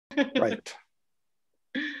Right.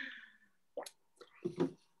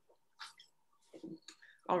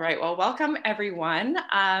 All right, well, welcome everyone.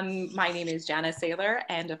 My name is Jana Saylor,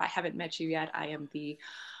 and if I haven't met you yet, I am the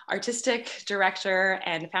artistic director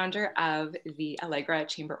and founder of the Allegra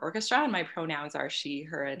Chamber Orchestra, and my pronouns are she,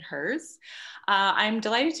 her, and hers. I'm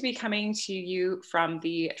delighted to be coming to you from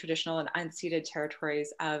the traditional and unceded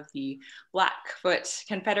territories of the Blackfoot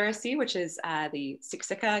Confederacy, which is the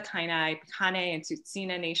Siksika, Kainai, Piikani, and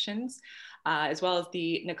Tsuut'ina nations, as well as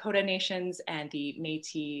the Nakota Nations and the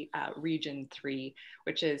Métis Region 3,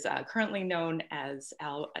 which is currently known as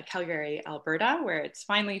Calgary, Alberta, where it's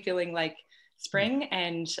finally feeling like spring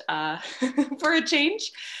and for a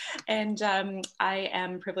change. And I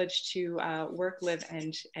am privileged to work, live,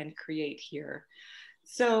 and create here.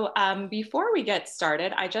 So before we get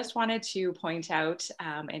started, I just wanted to point out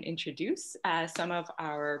and introduce some of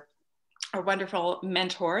our wonderful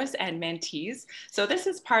mentors and mentees. So this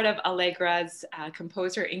is part of Allegra's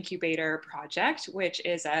Composer Incubator project, which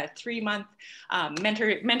is a 3-month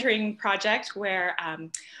mentoring project where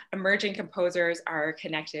emerging composers are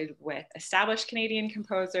connected with established Canadian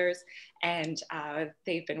composers, and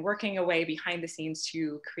they've been working away behind the scenes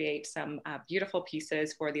to create some beautiful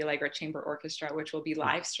pieces for the Allegra Chamber Orchestra, which will be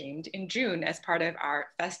live streamed in June as part of our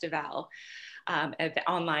festival. The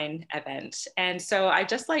online event. And so I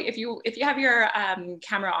just like, if you have your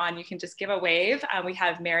camera on, you can just give a wave. We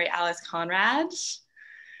have Mary Alice Conrad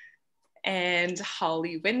and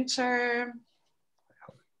Holly Winter.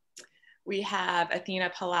 We have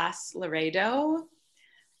Athena Palas Laredo,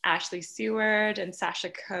 Ashley Seward, and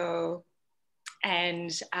Sasha Coe.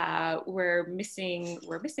 And we're missing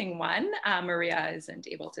one. Maria isn't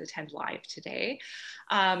able to attend live today,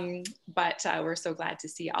 but we're so glad to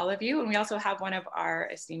see all of you. And we also have one of our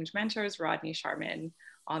esteemed mentors, Rodney Sharman,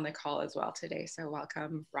 on the call as well today. So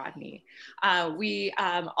welcome, Rodney. We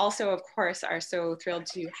also, of course, are so thrilled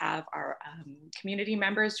to have our community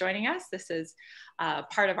members joining us. This is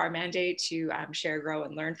part of our mandate to share, grow,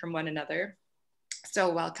 and learn from one another.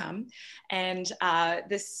 So welcome. And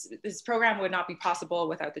this program would not be possible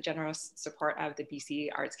without the generous support of the BC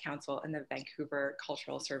Arts Council and the Vancouver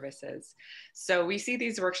Cultural Services. So we see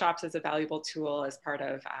these workshops as a valuable tool as part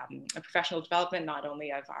of a professional development, not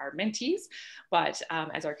only of our mentees, but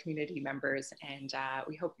as our community members. And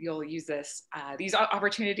we hope you'll use these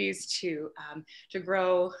opportunities to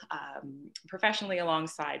grow professionally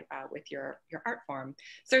alongside with your art form.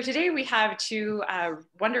 So today we have two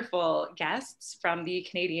wonderful guests from the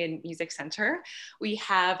Canadian Music Centre. We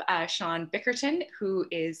have Sean Bickerton, who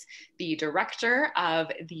is the director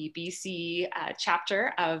of the BC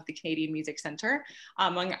chapter of the Canadian Music Centre.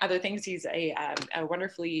 Among other things, he's a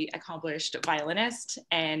wonderfully accomplished violinist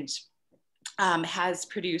and has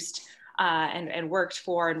produced and worked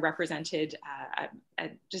for and represented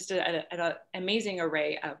just an amazing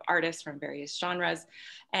array of artists from various genres,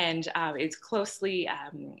 and is closely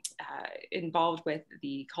involved with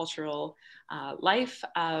the cultural life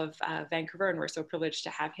of Vancouver, and we're so privileged to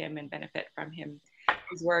have him and benefit from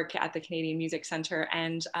his work at the Canadian Music Centre.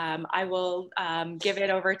 And I will give it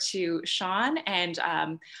over to Sean and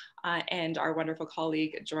our wonderful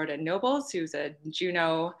colleague Jordan Nobles, who's a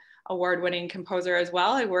Juno award-winning composer as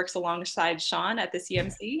well. He works alongside Sean at the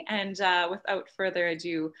CMC. And without further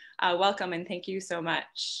ado, welcome and thank you so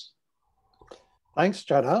much. Thanks,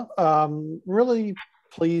 Jenna. Really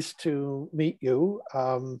pleased to meet you.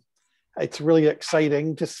 It's really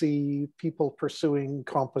exciting to see people pursuing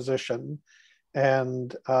composition,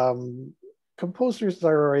 and composers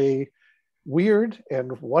are a weird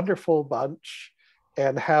and wonderful bunch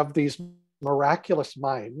and have these miraculous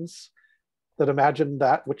minds that imagine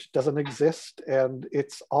that which doesn't exist. And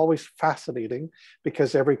it's always fascinating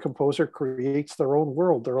because every composer creates their own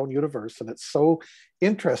world, their own universe. And it's so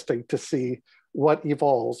interesting to see what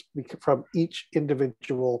evolves from each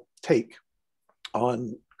individual take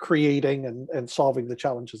on creating and solving the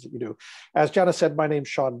challenges that you do. As Jana said, my name's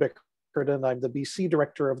Sean Bickerton. I'm the BC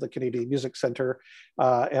director of the Canadian Music Centre.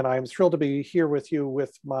 And I'm thrilled to be here with you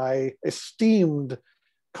with my esteemed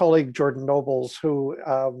colleague, Jordan Nobles, who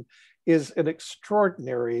is an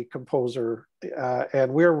extraordinary composer,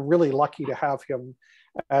 and we're really lucky to have him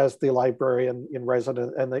as the librarian in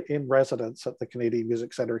residence at the Canadian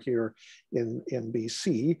Music Centre here in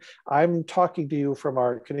BC. I'm talking to you from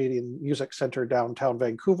our Canadian Music Centre downtown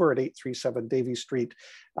Vancouver at 837 Davie Street.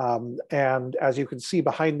 And as you can see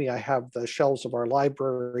behind me, I have the shelves of our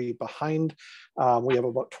library behind. We have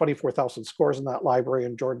about 24,000 scores in that library,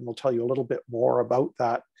 and Jordan will tell you a little bit more about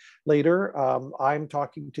that later. I'm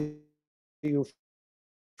talking to you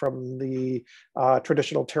from the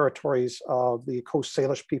traditional territories of the Coast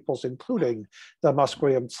Salish peoples, including the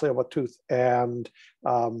Musqueam, Tsleil-Waututh, and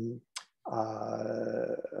Musqueam,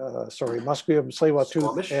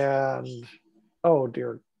 Tsleil-Waututh, and oh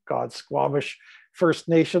dear God, Squamish First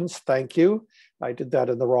Nations. Thank you. I did that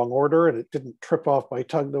in the wrong order, and it didn't trip off my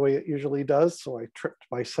tongue the way it usually does, so I tripped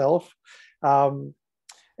myself. And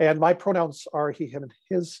my pronouns are he, him, and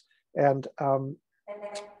his. And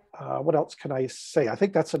what else can I say? I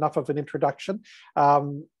think that's enough of an introduction.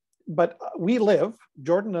 But we live,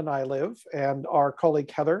 Jordan and I live, and our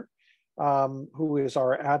colleague Heather, who is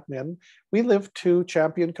our admin, we live to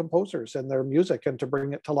champion composers and their music and to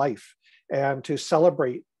bring it to life and to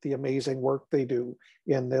celebrate the amazing work they do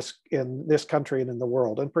in this country and in the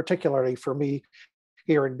world, and particularly for me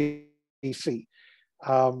here in BC.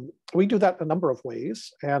 We do that in a number of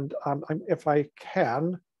ways, and if I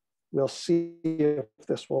can, we'll see if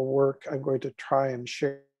this will work. I'm going to try and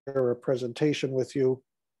share a presentation with you.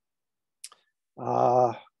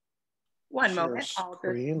 One moment.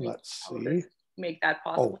 Let's see. Make that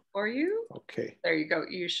possible for you. Okay. There you go.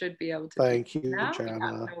 You should be able to. Thank you, now. Jana.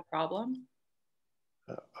 Yeah, no problem.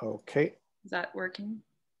 Okay. Is that working?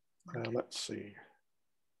 Okay. Let's see.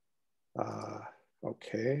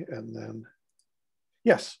 Okay, and then,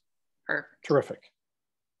 yes. Perfect. Terrific.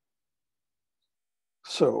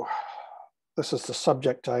 So this is the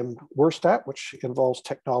subject I'm worst at, which involves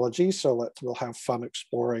technology. So we'll have fun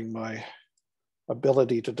exploring my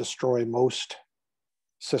ability to destroy most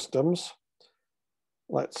systems.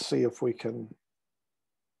 Let's see if we can.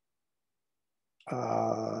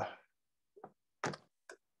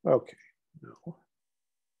 Okay, no. So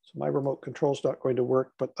my remote control is not going to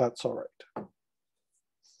work, but that's all right.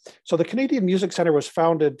 So the Canadian Music Centre was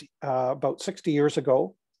founded about 60 years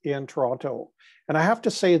ago in Toronto. And I have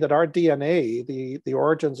to say that our DNA, the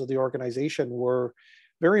origins of the organization, were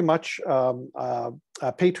very much a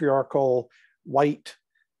patriarchal, white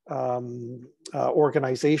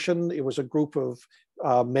organization. It was a group of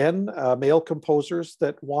men, male composers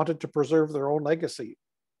that wanted to preserve their own legacy.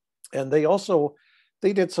 And they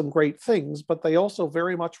did some great things, but they also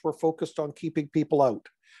very much were focused on keeping people out.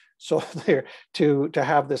 So they're to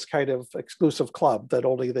have this kind of exclusive club that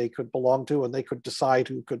only they could belong to, and they could decide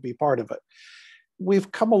who could be part of it.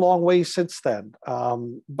 We've come a long way since then,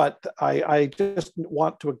 but I just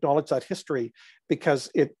want to acknowledge that history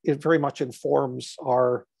because it very much informs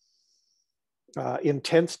our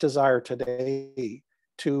intense desire today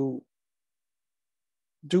to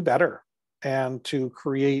do better and to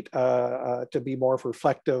create, to be more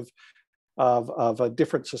reflective of a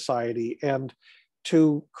different society, and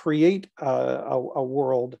to create a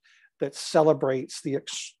world that celebrates the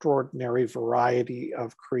extraordinary variety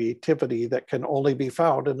of creativity that can only be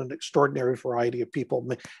found in an extraordinary variety of people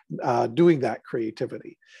doing that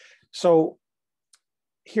creativity. So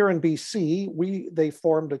here in BC, they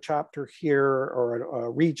formed a chapter here, or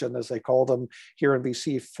a region as they call them, here in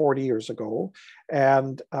BC 40 years ago.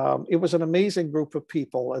 And it was an amazing group of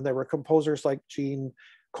people. And there were composers like Jean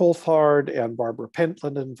Coulthard and Barbara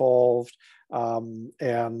Pentland involved,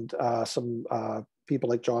 and some people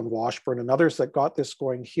like John Washburn and others that got this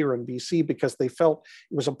going here in BC because they felt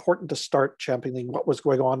it was important to start championing what was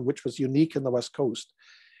going on, which was unique in the West Coast.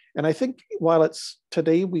 And I think while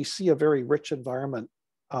today we see a very rich environment,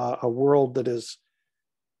 a world that is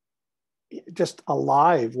just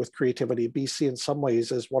alive with creativity. BC in some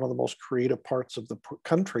ways is one of the most creative parts of the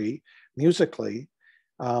country musically,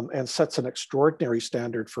 and sets an extraordinary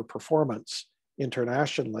standard for performance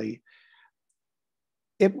internationally.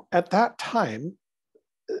 At that time,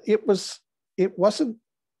 it wasn't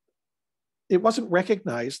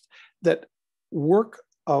recognized that work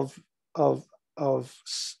of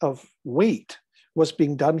weight was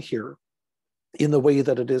being done here in the way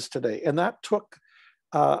that it is today. And that took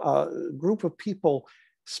a group of people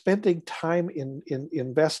spending time in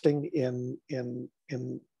investing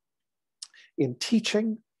in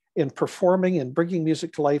teaching, in performing, in bringing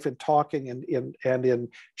music to life, in talking, and in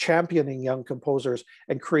championing young composers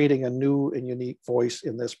and creating a new and unique voice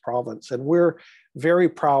in this province. And we're very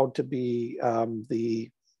proud to be the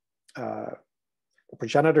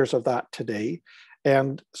progenitors of that today.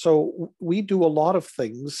 And so we do a lot of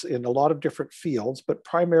things in a lot of different fields, but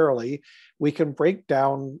primarily we can break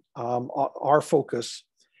down our focus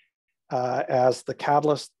as the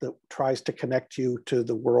catalyst that tries to connect you to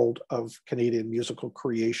the world of Canadian musical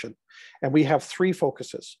creation. And we have three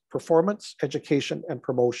focuses: performance, education, and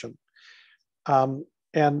promotion. And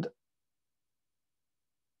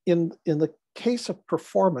in the case of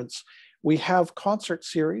performance, we have concert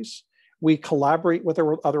series. We collaborate with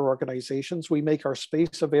other organizations. We make our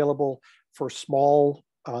space available for small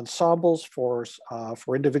ensembles, for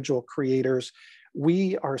individual creators.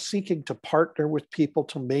 We are seeking to partner with people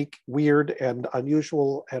to make weird and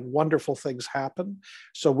unusual and wonderful things happen.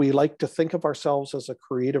 So we like to think of ourselves as a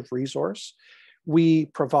creative resource. We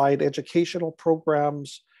provide educational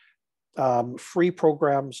programs, free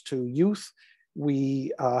programs to youth.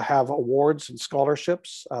 We have awards and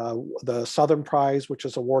scholarships. The Southern Prize, which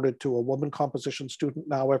is awarded to a woman composition student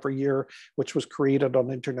now every year, which was created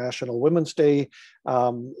on International Women's Day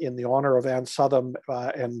in the honor of Anne Southam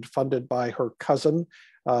and funded by her cousin,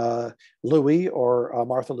 Louis, or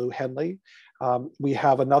Martha Lou Henley. We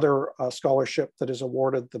have another scholarship that is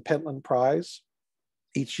awarded, the Pentland Prize,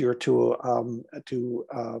 each year to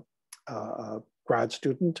grad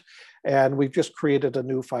student. And we've just created a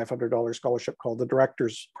new $500 scholarship called the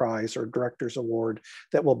Director's Prize or Director's Award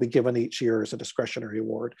that will be given each year as a discretionary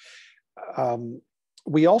award.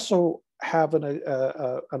 We also have an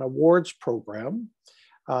awards program,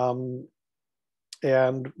 and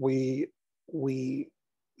we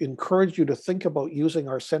encourage you to think about using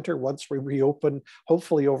our center once we reopen,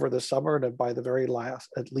 hopefully over the summer and by the very last,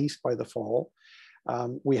 at least by the fall.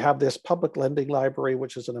 We have this public lending library,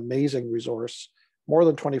 which is an amazing resource, more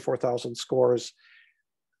than 24,000 scores.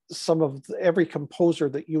 Every composer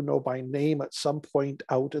that you know by name at some point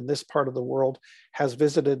out in this part of the world has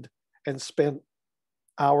visited and spent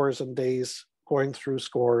hours and days going through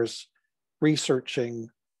scores,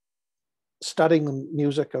 researching, studying the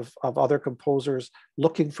music of other composers,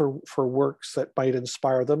 looking for works that might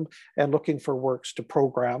inspire them, and looking for works to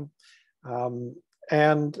program.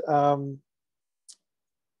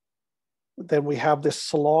 Then we have this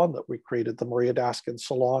salon that we created, the Maria Daskin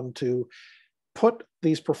Salon, to put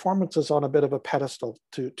these performances on a bit of a pedestal,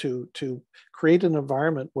 to create an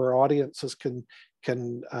environment where audiences can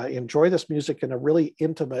enjoy this music in a really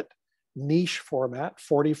intimate, niche format,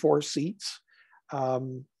 44 seats.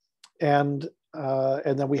 And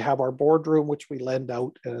then we have our boardroom, which we lend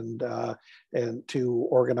out and to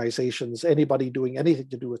organizations, anybody doing anything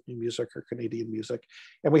to do with new music or Canadian music.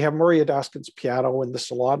 And we have Maria Daskin's piano in the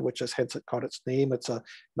salon, which is hence it got its name. It's a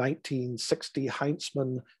 1960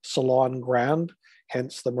 Heintzmann Salon Grand,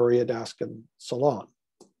 hence the Maria Daskin Salon.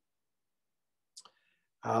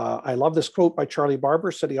 I love this quote by Charlie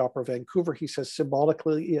Barber, City Opera Vancouver. He says,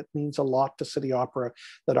 symbolically, it means a lot to City Opera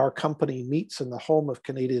that our company meets in the home of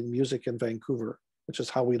Canadian music in Vancouver, which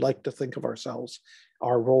is how we like to think of ourselves,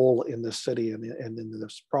 our role in this city and in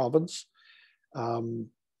this province.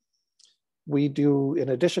 We do, in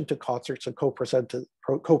addition to concerts and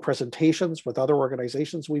co-presentations with other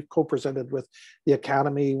organizations, we've co-presented with the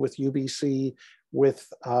Academy, with UBC, with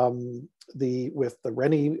the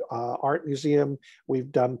Rennie Art Museum.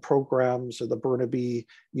 We've done programs at the Burnaby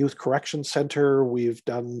Youth Correction Center. We've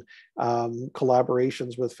done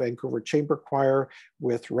collaborations with Vancouver Chamber Choir,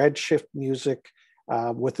 with Redshift Music,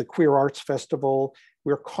 with the Queer Arts Festival.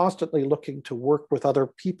 We're constantly looking to work with other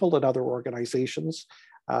people and other organizations.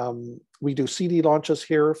 We do CD launches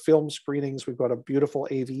here, film screenings. We've got a beautiful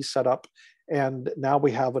AV setup, and now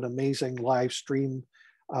we have an amazing live stream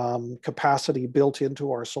capacity built into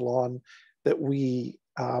our salon that we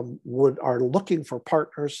are looking for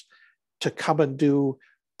partners to come and do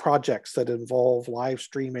projects that involve live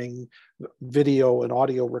streaming, video and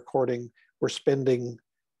audio recording. We're spending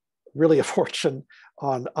really a fortune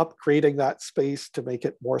on upgrading that space to make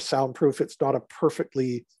it more soundproof. It's not a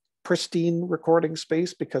perfectly pristine recording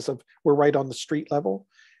space because we're right on the street level,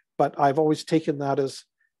 but I've always taken that as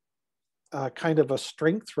kind of a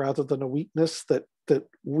strength rather than a weakness, that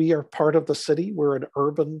we are part of the city. We're an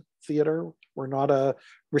urban theater. We're not a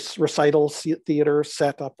recital theater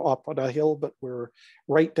set up on a hill, but we're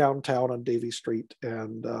right downtown on Davie Street.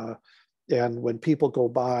 And when people go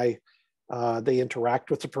by, they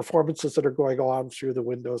interact with the performances that are going on through the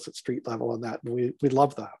windows at street level and that. And we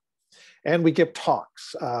love that. And we give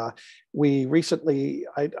talks. We recently,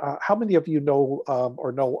 how many of you know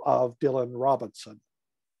or know of Dylan Robinson?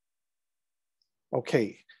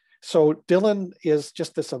 Okay, so Dylan is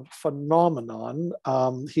just this phenomenon.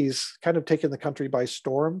 He's kind of taken the country by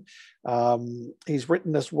storm. He's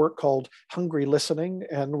written this work called Hungry Listening.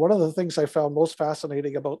 And one of the things I found most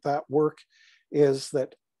fascinating about that work is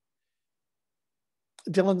that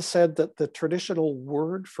Dylan said that the traditional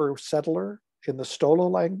word for settler in the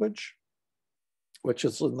Stolo language, which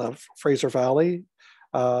is in the Fraser Valley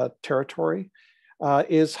territory,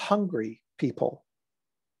 is hungry people.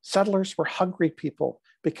 Settlers were hungry people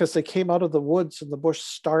because they came out of the woods and the bush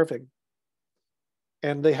starving,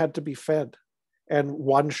 and they had to be fed. And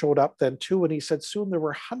one showed up, then two, and he said soon there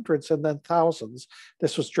were hundreds and then thousands.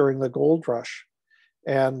 This was during the gold rush.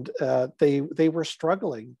 And they were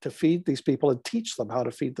struggling to feed these people and teach them how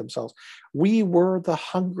to feed themselves. We were the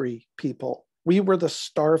hungry people. We were the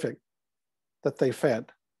starving that they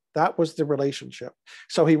fed. That was the relationship.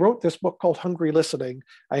 So he wrote this book called Hungry Listening.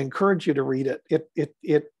 I encourage you to read it.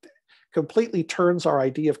 It completely turns our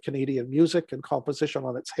idea of Canadian music and composition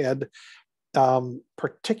on its head,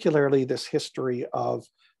 particularly this history of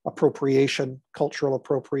appropriation, cultural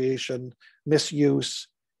appropriation, misuse.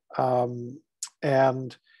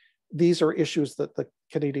 And these are issues that the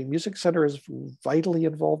Canadian Music Centre is vitally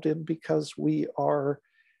involved in, because we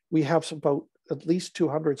have about at least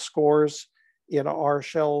 200 scores in our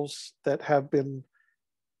shelves that have been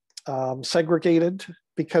segregated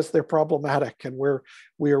because they're problematic, and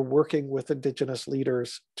we are working with Indigenous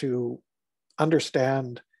leaders to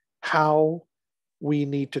understand how we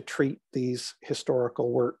need to treat these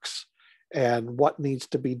historical works and what needs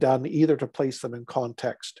to be done, either to place them in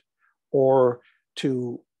context or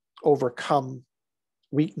to overcome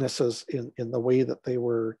weaknesses in the way that they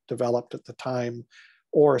were developed at the time,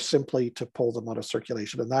 or simply to pull them out of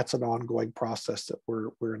circulation. And that's an ongoing process that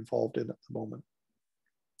we're involved in at the moment.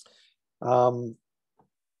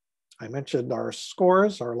 I mentioned our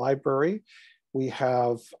scores, our library. We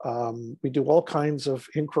have, we do all kinds of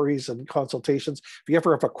inquiries and consultations. If you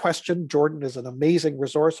ever have a question, Jordan is an amazing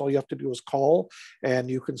resource. All you have to do is call, and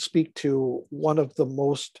you can speak to one of the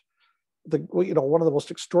most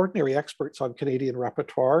extraordinary experts on Canadian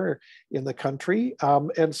repertoire in the country,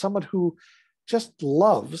 and someone who just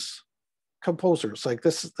loves composers. Like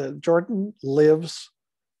this, Jordan lives,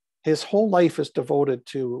 his whole life is devoted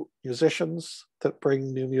to musicians that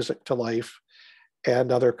bring new music to life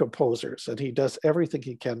and other composers. And he does everything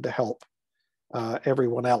he can to help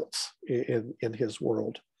everyone else in his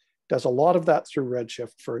world. Does a lot of that through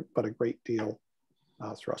Redshift, but a great deal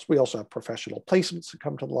through us. We also have professional placements that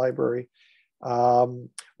come to the library.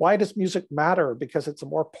 Why does music matter? Because it's a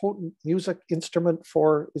more potent instrument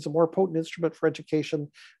for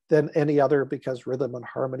education than any other, because rhythm and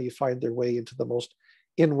harmony find their way into the most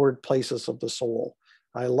inward places of the soul.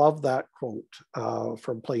 I love that quote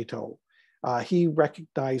from Plato. He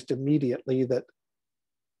recognized immediately that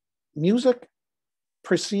music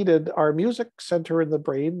preceded, our music center in the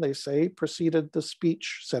brain, they say, preceded the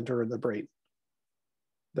speech center in the brain.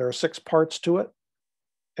 There are 6 parts to it.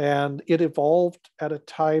 And it evolved at a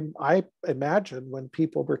time, I imagine, when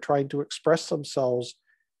people were trying to express themselves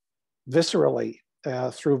viscerally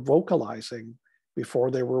through vocalizing, before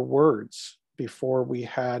there were words, before we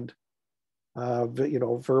had,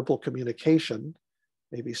 verbal communication,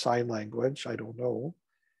 maybe sign language, I don't know.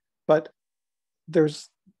 But there's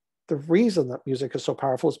the reason that music is so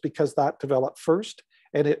powerful is because that developed first,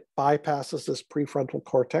 and it bypasses this prefrontal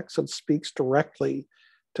cortex and speaks directly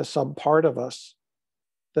to some part of us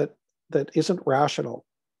that isn't rational,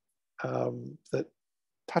 that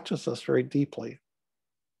touches us very deeply.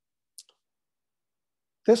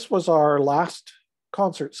 This was our last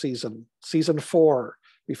concert season, season 4,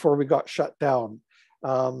 before we got shut down.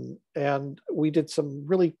 And we did some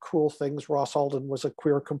really cool things. Ross Alden was a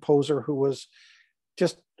queer composer who was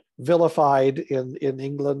just vilified in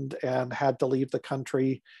England and had to leave the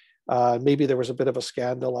country. Maybe there was a bit of a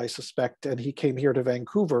scandal, I suspect, and he came here to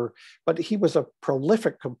Vancouver, but he was a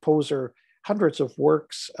prolific composer, hundreds of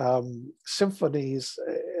works, symphonies.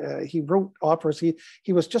 He wrote operas.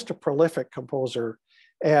 He was just a prolific composer,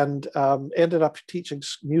 and ended up teaching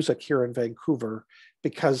music here in Vancouver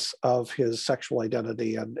because of his sexual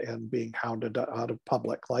identity and being hounded out of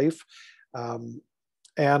public life.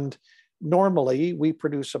 And normally we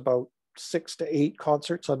produce about 6 to 8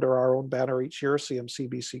 concerts under our own banner each year,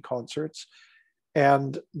 CMCBC concerts.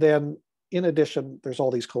 And then in addition, there's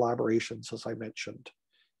all these collaborations, as I mentioned.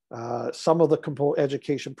 Some of the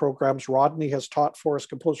education programs, Rodney has taught for us,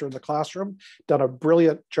 Composer in the Classroom, done a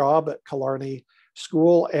brilliant job at Killarney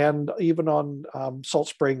School and even on Salt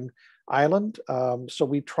Spring Island. So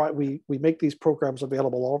we make these programs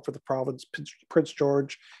available all over the province, Prince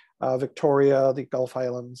George, Victoria, the Gulf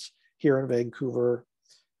Islands, here in Vancouver.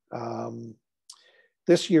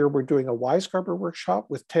 This year we're doing a Weisgarber workshop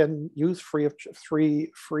with 10 youth, free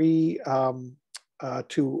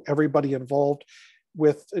to everybody involved.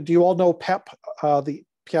 Do you all know PEP, the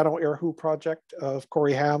Piano Erhu project of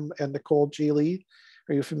Corey Ham and Nicole G. Lee?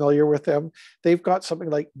 Are you familiar with them? They've got something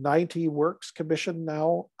like 90 works commissioned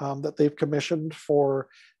now that they've commissioned for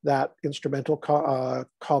that instrumental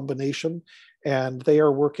combination. And they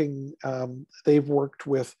are working, they've worked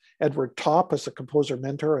with Edward Top as a composer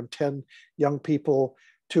mentor and 10 young people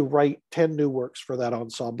to write 10 new works for that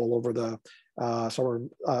ensemble over the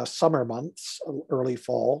summer months, early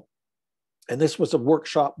fall. And this was a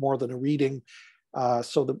workshop more than a reading.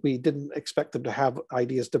 so that we didn't expect them to have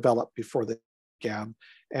ideas developed before they began.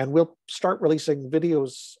 And we'll start releasing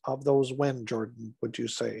videos of those when, Jordan, would you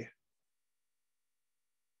say?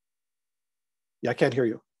 Yeah, I can't hear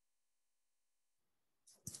you.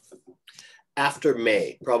 After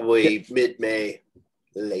May, probably mid-May,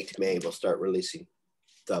 late May, we'll start releasing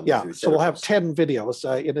them. Yeah, so we'll have 10 videos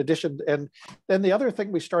in addition. And then the other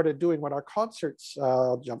thing we started doing when our concerts,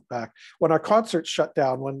 I'll jump back, when our concerts shut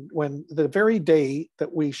down, when the very day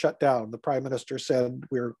that we shut down, the Prime Minister said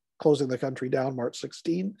we're closing the country down March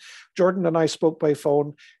 16, Jordan and I spoke by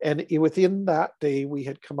phone, and within that day, we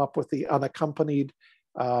had come up with the unaccompanied,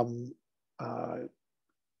 and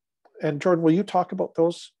Jordan, will you talk about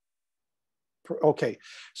those? Okay,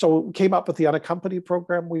 so we came up with the unaccompanied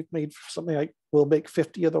program. We've made something like, we'll make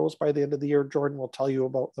 50 of those by the end of the year. Jordan will tell you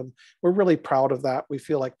about them. We're really proud of that. We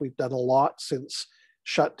feel like we've done a lot since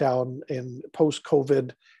shutdown in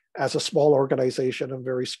post-COVID as a small organization and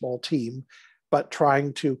very small team, but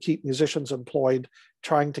trying to keep musicians employed,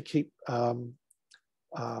 trying to keep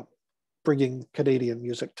bringing Canadian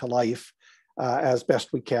music to life as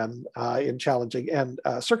best we can in challenging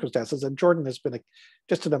circumstances. And Jordan has been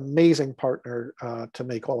just an amazing partner to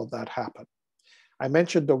make all of that happen. I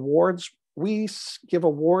mentioned awards. We give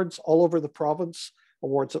awards all over the province,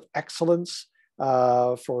 awards of excellence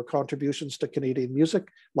for contributions to Canadian music,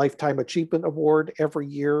 Lifetime Achievement Award every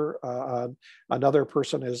year. Another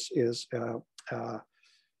person is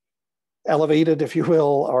elevated, if you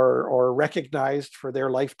will, or recognized for their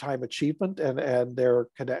lifetime achievement and their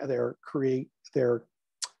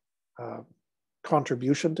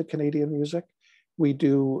contribution to Canadian music. We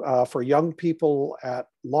do for young people at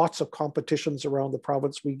lots of competitions around the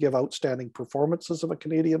province. We give outstanding performances of a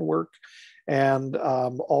Canadian work, and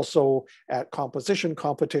also at composition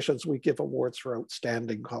competitions, we give awards for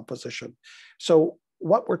outstanding composition. So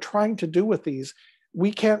what we're trying to do with these,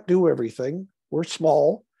 we can't do everything. We're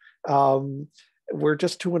small. We're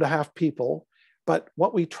just 2.5 people, but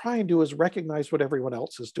what we try and do is recognize what everyone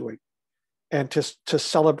else is doing and to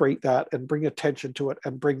celebrate that and bring attention to it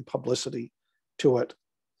and bring publicity to it.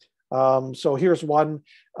 So here's one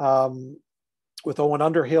with Owen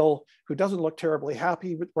Underhill, who doesn't look terribly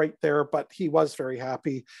happy right there, but he was very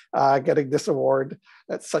happy getting this award.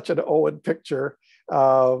 That's such an Owen picture.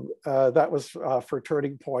 That was for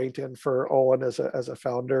Turning Point and for Owen as a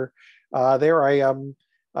founder. There I am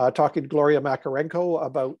talking to Gloria Makarenko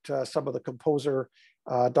about some of the composer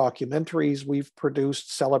documentaries we've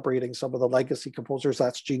produced celebrating some of the legacy composers.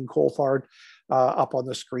 That's Jean Coulthard up on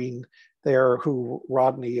the screen there, who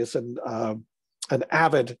Rodney is an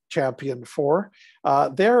avid champion for.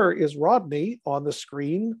 There is Rodney on the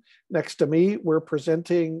screen next to me. We're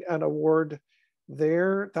presenting an award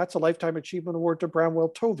there. That's a Lifetime Achievement Award to Bramwell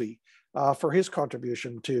Tovey for his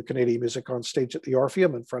contribution to Canadian music on stage at the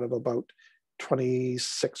Orpheum in front of about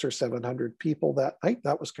 26 or 700 people that night.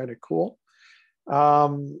 That was kind of cool. We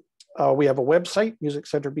have a website,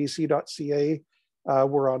 musiccenterbc.ca.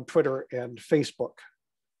 We're on Twitter and Facebook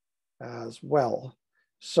as well.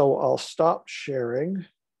 So I'll stop sharing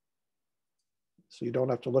so you don't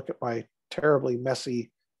have to look at my terribly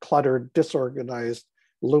messy, cluttered, disorganized,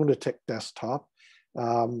 lunatic desktop.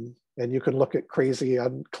 And you can look at crazy,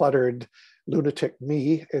 uncluttered, lunatic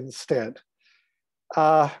me instead.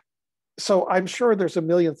 So I'm sure there's a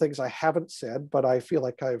million things I haven't said, but I feel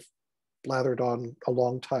like I've blathered on a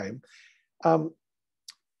long time.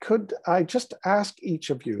 Could I just ask each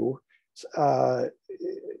of you,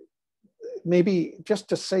 maybe just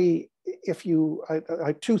to say, if you,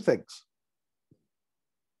 I two things.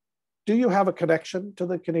 Do you have a connection to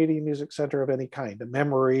the Canadian Music Centre of any kind, a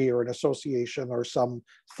memory or an association or some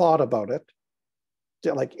thought about it?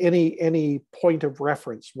 Like any point of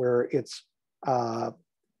reference where it's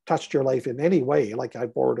touched your life in any way, like I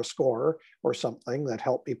borrowed a score or something that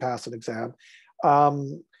helped me pass an exam,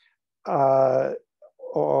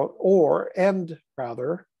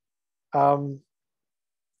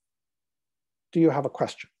 do you have a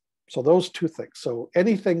question? So those two things. So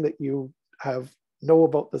anything that you know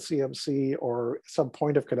about the CMC or some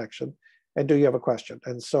point of connection, and do you have a question?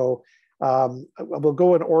 And so we'll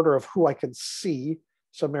go in order of who I can see.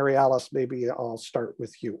 So Mary Alice, maybe I'll start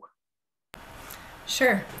with you.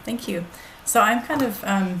 Sure, thank you. So I'm kind of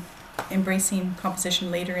embracing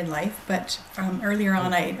composition later in life, but earlier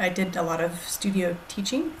on I did a lot of studio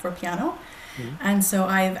teaching for piano. Mm-hmm. And so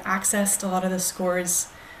I've accessed a lot of the scores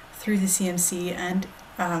through the CMC and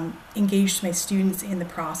engaged my students in the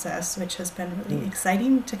process, which has been really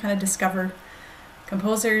exciting to kind of discover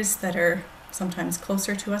composers that are sometimes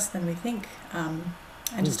closer to us than we think, and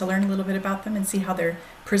just to learn a little bit about them and see how they're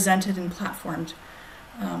presented and platformed.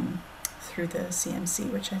 through the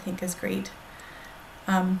CMC, which I think is great.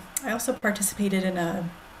 I also participated in a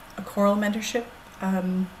choral mentorship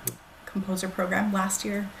composer program last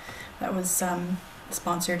year that was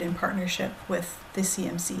sponsored in partnership with the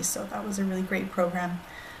CMC. So that was a really great program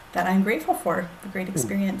that I'm grateful for, a great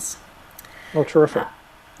experience. Oh, terrific.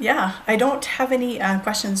 Yeah, I don't have any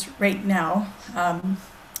questions right now,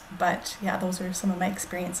 but yeah, those are some of my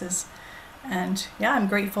experiences. And yeah, I'm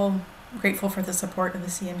grateful for the support of the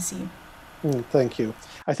CMC. Thank you.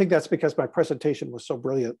 I think that's because my presentation was so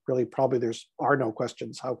brilliant. Really, probably are no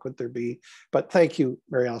questions. How could there be? But thank you,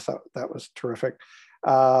 Mary Alice. That was terrific.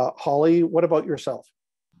 Holly, what about yourself?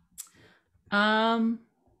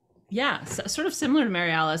 Yeah, so, sort of similar to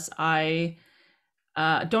Mary Alice. I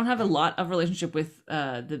don't have a lot of relationship with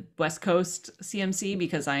the West Coast CMC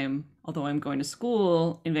because although I'm going to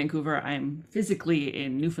school in Vancouver, I'm physically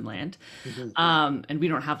in Newfoundland. And we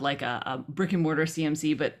don't have like a brick and mortar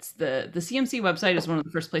CMC, but the CMC website is one of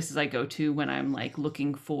the first places I go to when I'm like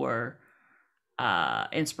looking for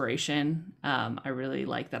inspiration. I really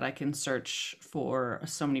like that I can search for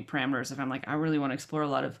so many parameters. If I'm like, I really want to explore a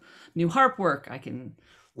lot of new harp work, I can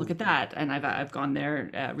look at that. And I've gone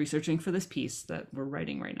there researching for this piece that we're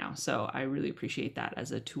writing right now. So I really appreciate that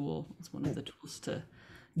as a tool. It's one of the tools to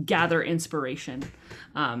gather inspiration.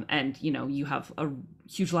 And you have a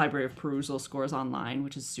huge library of perusal scores online,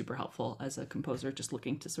 which is super helpful as a composer, just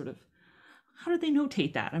looking to sort of, how do they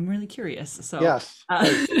notate that? I'm really curious. So yes,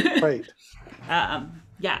 right.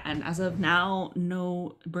 Yeah, and as of now,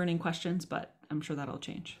 no burning questions, but I'm sure that'll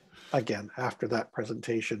change. Again, after that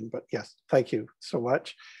presentation, but yes, thank you so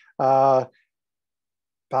much. Palas?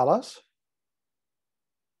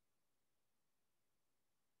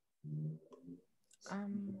 I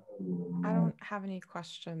don't have any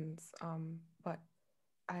questions, but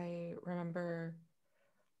I remember,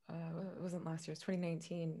 it wasn't last year, it was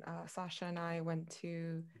 2019, Sasha and I went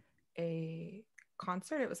to a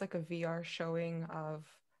concert. It was like a VR showing of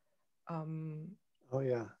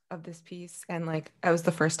of this piece, and like it was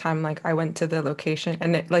the first time like I went to the location,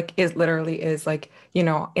 and it like literally is like in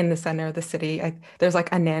the center of the city. There's like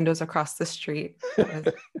a Nando's across the street.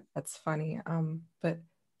 That's funny. But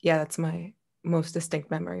yeah, that's my most distinct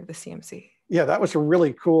memory of the CMC. Yeah, that was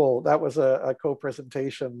really cool. That was a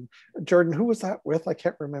co-presentation. Jordan, who was that with? I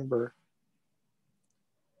can't remember.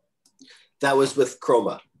 That was with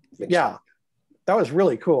Chroma. Yeah, that was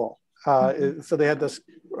really cool. So they had this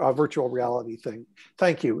virtual reality thing.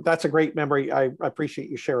 Thank you. That's a great memory. I appreciate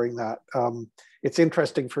you sharing that. It's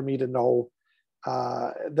interesting for me to know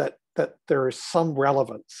that there is some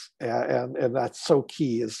relevance, and that's so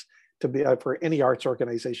key, is to be for any arts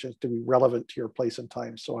organizations to be relevant to your place and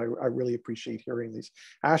time. So I really appreciate hearing these.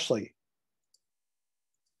 Ashley.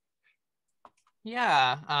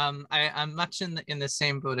 Yeah, I'm much in the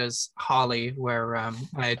same boat as Holly, where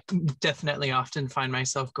I definitely often find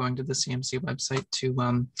myself going to the CMC website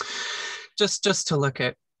to just to look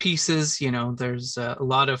at pieces. There's a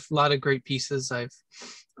lot of great pieces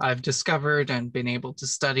I've discovered and been able to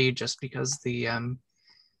study just because the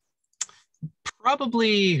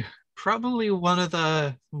probably one of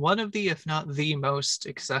the if not the most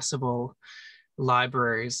accessible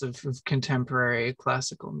libraries of contemporary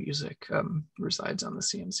classical music resides on the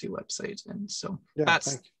CMC website, and so yeah,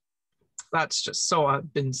 that's just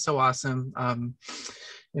been so awesome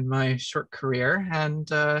in my short career. And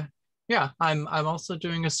yeah, I'm also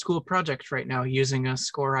doing a school project right now using a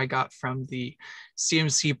score I got from the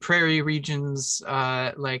CMC Prairie Region's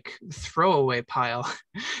like throwaway pile.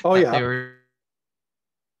 Oh yeah,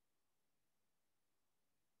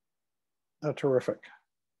 oh, terrific.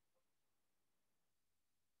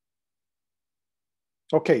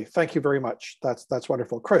 Okay, thank you very much. That's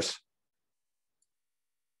wonderful. Chris.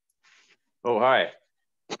 Oh, hi.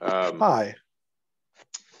 Hi.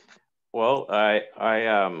 Well, I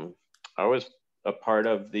was a part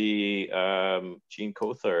of the Gene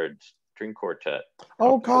Cothard string quartet.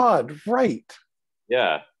 Oh God, right.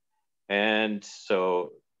 Yeah, and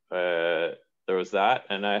so there was that,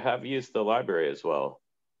 and I have used the library as well.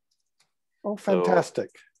 Oh, fantastic.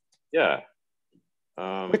 So, yeah.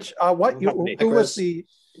 Who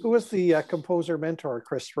was the composer mentor,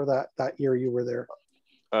 Chris, for that year you were there?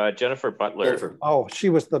 Jennifer Butler. Oh, she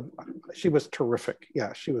was terrific.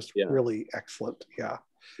 Yeah, she was really excellent. Yeah.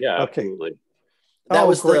 Yeah, okay.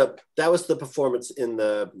 Absolutely. That was the performance in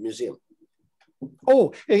the museum.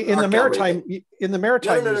 Oh, in the Maritime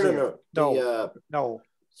Museum. No.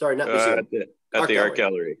 Sorry, not museum. At the art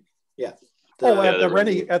gallery. Yeah. At the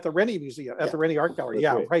Rennie Museum, at the Rennie Art Gallery.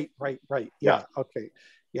 Yeah, right. Yeah, okay.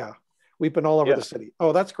 Yeah. We've been all over the city.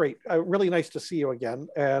 Oh, that's great. Really nice to see you again.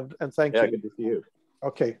 And thank you. Yeah, good to see you.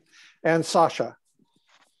 Okay. And Sasha.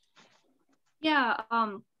 Yeah,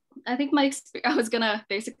 I think I was gonna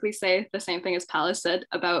basically say the same thing as Palace said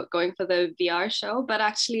about going for the VR show, but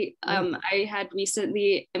actually I had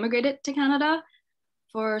recently immigrated to Canada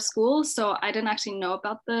for school, so I didn't actually know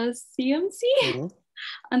about the CMC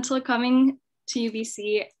until coming to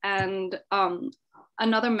UBC. And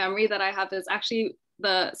another memory that I have is actually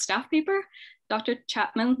the staff paper. Dr.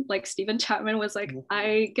 Chapman, like Stephen Chapman, was like,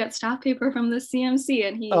 I get staff paper from the CMC,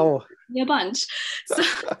 and he gave me a bunch. So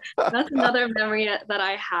that's another memory that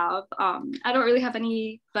I have. I don't really have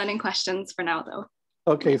any burning questions for now, though.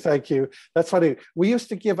 Okay, thank you. That's funny. We used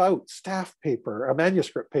to give out staff paper, a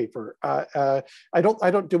manuscript paper.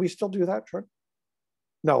 Do we still do that, Troy?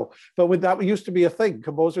 No, but when that used to be a thing,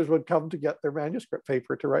 composers would come to get their manuscript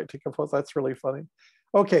paper to write to compose. That's really funny.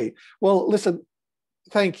 Okay, well, listen,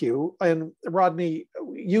 thank you. And Rodney,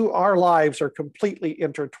 our lives are completely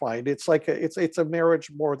intertwined. It's like it's a marriage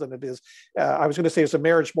more than it is. I was going to say it's a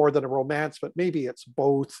marriage more than a romance, but maybe it's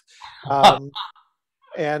both.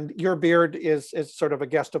 And your beard is sort of a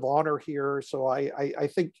guest of honor here. So I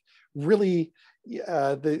think really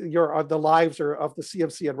the lives of the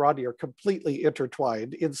CMC and Rodney are completely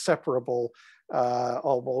intertwined, inseparable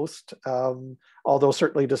almost, although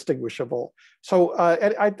certainly distinguishable. So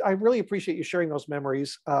and I really appreciate you sharing those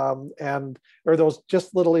memories or those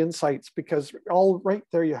just little insights, because all right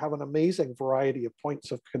there you have an amazing variety of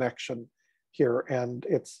points of connection here, and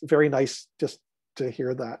it's very nice just to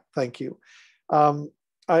hear that. Thank you.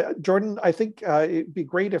 Jordan, I think it'd be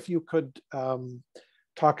great if you could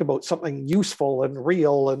talk about something useful and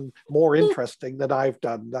real and more interesting than I've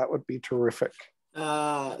done. That would be terrific.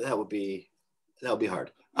 That would be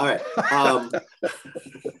hard. All right. All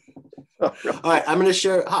right. I'm going to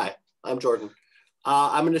share. Hi, I'm Jordan.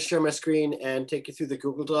 I'm going to share my screen and take you through the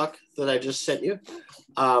Google Doc that I just sent you,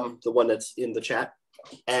 the one that's in the chat.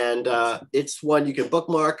 And it's one you can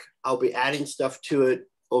bookmark. I'll be adding stuff to it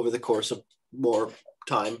over the course of more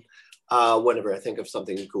time whenever I think of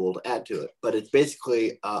something cool to add to it. But it's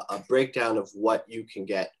basically a breakdown of what you can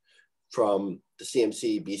get from the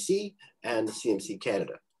CMC BC and the CMC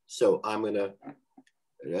Canada. So I'm going to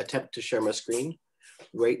attempt to share my screen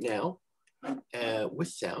right now with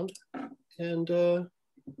sound and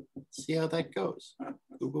see how that goes.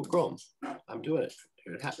 Google Chrome. I'm doing it.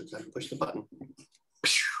 Here it happens. I push the button.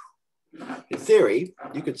 In theory,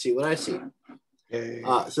 you can see what I see.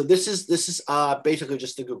 So this is basically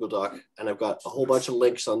just the Google Doc, and I've got a whole bunch of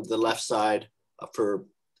links on the left side for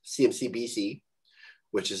CMC BC,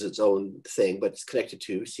 which is its own thing, but it's connected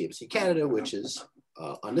to CMC Canada, which is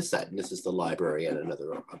on this side, and this is the library and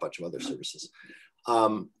a bunch of other services.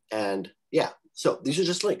 And yeah, so these are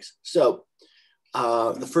just links. So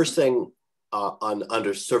the first thing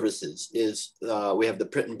under services is we have the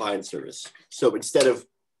print and bind service. So instead of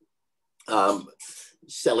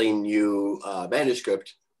selling you a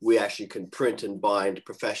manuscript, we actually can print and bind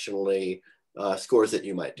professionally scores that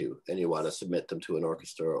you might do, and you want to submit them to an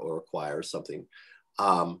orchestra or a choir or something.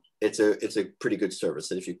 It's a pretty good service.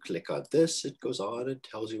 And if you click on this, it goes on and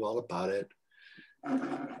tells you all about it.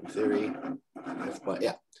 In theory,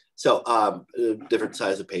 yeah. So different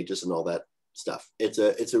size of pages and all that stuff.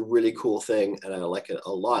 It's a really cool thing, and I like it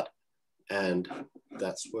a lot. And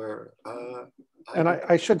that's where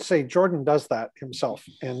I should say Jordan does that himself,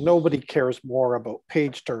 and nobody cares more about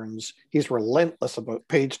page turns. He's relentless about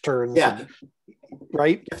page turns. Yeah. And,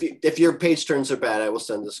 right? If your page turns are bad, I will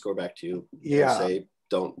send the score back to you. Yeah. And say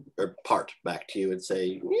or part back to you and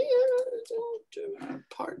say, don't do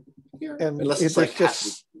part here. And unless it's like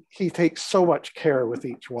just he takes so much care with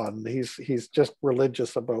each one. He's just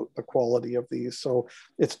religious about the quality of these. So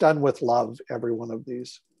it's done with love, every one of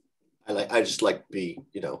these. I just like to be,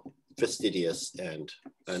 fastidious and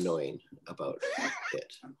annoying about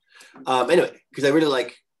it. Anyway, because I really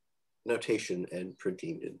like notation and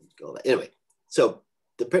printing and all that. Anyway, so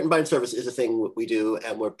the print and bind service is a thing we do,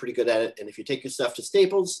 and we're pretty good at it. And if you take your stuff to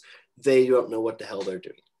Staples, they don't know what the hell they're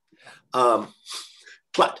doing.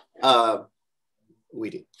 But we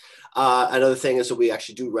do. Another thing is that we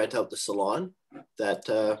actually do rent out the salon,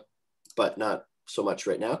 but not so much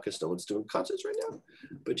right now because no one's doing concerts right now.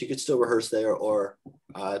 But you could still rehearse there or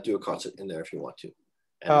do a concert in there if you want to.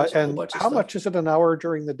 And how much is it an hour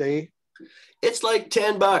during the day? It's like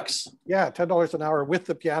 $10. Yeah, $10 an hour with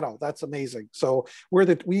the piano. That's amazing. So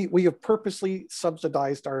we have purposely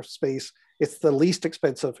subsidized our space. It's the least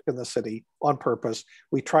expensive in the city on purpose.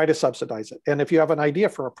 We try to subsidize it. And if you have an idea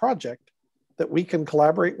for a project that we can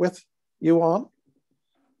collaborate with you on,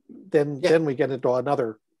 then we get into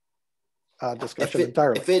another discussion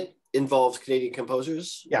entirely. involves Canadian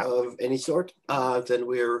composers Yeah. of any sort, then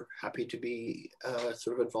we're happy to be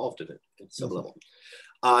sort of involved in it at some level.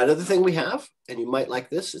 Another thing we have, and you might like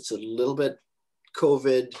this, it's a little bit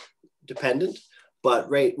COVID dependent, but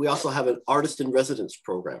we also have an artist in residence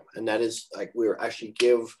program. And that is like, we're actually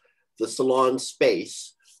give the salon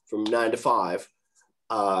space from 9 to 5,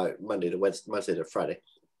 Monday to Friday,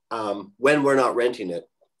 when we're not renting it,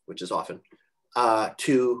 which is often,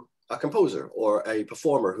 to a composer or a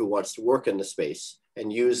performer who wants to work in the space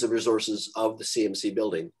and use the resources of the CMC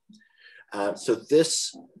building. So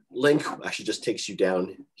this link actually just takes you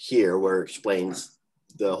down here where it explains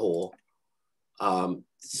the whole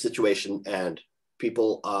situation, and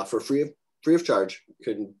people for free of charge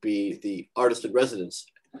can be the artist in residence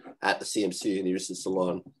at the CMC and use the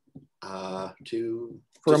salon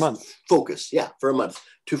for a month. Focus, for a month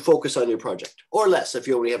to focus on your project, or less if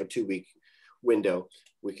you only have a 2-week window.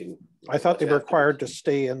 We can. I thought they were required to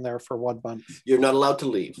stay in there for 1 month. You're not allowed to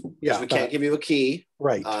leave. Yeah, we can't give you a key.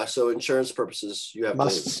 Right. So insurance purposes, you have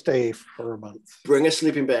must to stay for a month. Bring a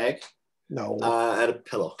sleeping bag. No. And a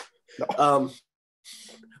pillow. No.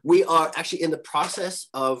 We are actually in the process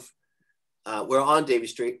of. We're on Davie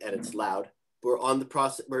Street and it's loud. We're in the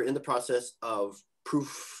process of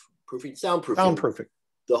soundproofing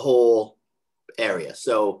the whole area.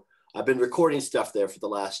 So I've been recording stuff there for the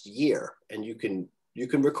last year, and you can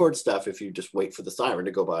record stuff if you just wait for the siren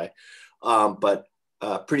to go by. But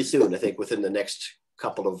pretty soon, I think within the next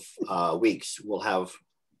couple of weeks, we'll have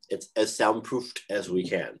it as soundproofed as we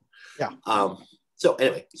can. Yeah. So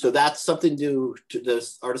anyway, so that's something to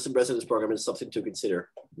this artist in residence program is something to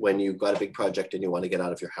consider when you've got a big project and you want to get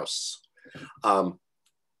out of your house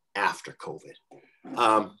after COVID.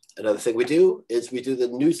 Another thing we do is we do the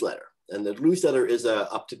newsletter. And the newsletter is a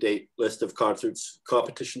up-to-date list of concerts,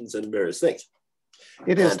 competitions, and various things.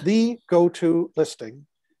 It is the go-to listing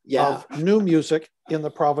of new music in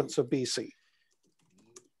the province of BC.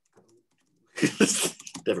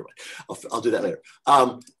 Never mind. I'll do that later.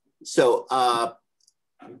 So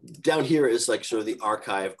down here is like sort of the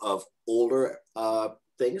archive of older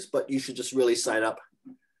things, but you should just really sign up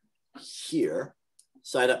here.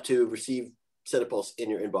 Sign up to receive Center Pulse in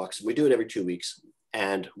your inbox. We do it every 2 weeks.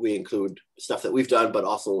 And we include stuff that we've done, but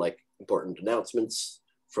also like important announcements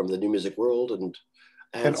from the new music world and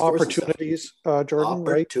opportunities, Jordan,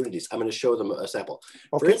 opportunities. right? I'm going to show them a sample.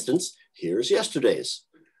 Okay. For instance, here's yesterday's.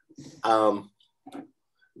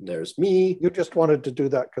 There's me. You just wanted to do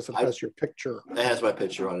that because it has your picture. It has my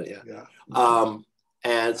picture on it, yeah.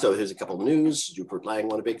 And so here's a couple of news. Rupert Lang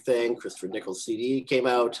won a big thing. Christopher Nichols' CD came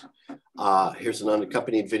out. Here's an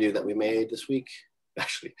unaccompanied video that we made this week,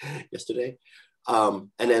 actually yesterday. And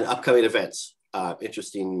then upcoming events,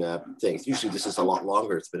 interesting things. Usually this is a lot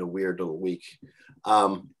longer. It's been a weird little week.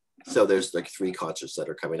 So there's like 3 concerts that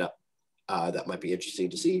are coming up that might be interesting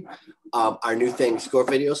to see. Our new thing, score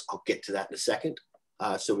videos. I'll get to that in a second.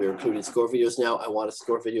 So we're including score videos now. I want a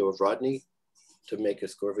score video of Rodney to make a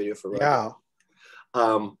score video for Rodney. Yeah.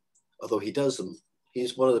 Although he does them.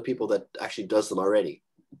 He's one of the people that actually does them already,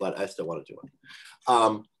 but I still want to do it.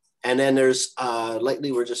 And then there's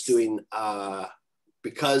lately we're just doing,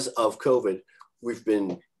 because of COVID,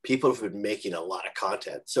 people have been making a lot of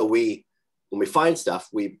content. So when we find stuff,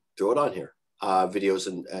 we throw it on here, videos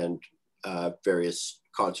and various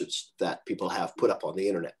concerts that people have put up on the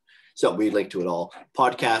internet. So we link to it all,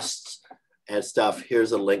 podcasts and stuff.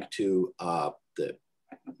 Here's a link to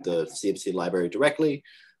the CMC library directly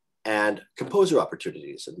and composer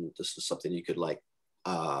opportunities. And this is something you could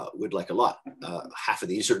would like a lot. Half of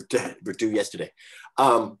these were due yesterday.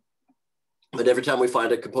 But every time we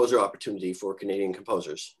find a composer opportunity for Canadian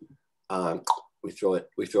composers, we throw it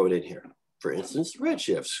in here. For instance,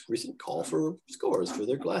 Redshifts recent call for scores for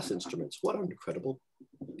their glass instruments. What incredible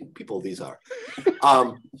people these are.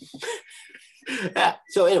 Yeah.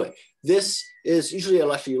 So anyway, this is usually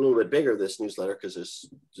actually a little bit bigger, this newsletter, because there's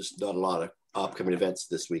just not a lot of upcoming events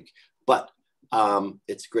this week. But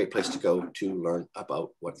it's a great place to go to learn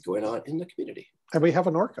about what's going on in the community. And we have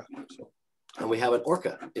an orca. And we have an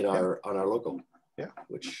orca in on our logo. Yeah.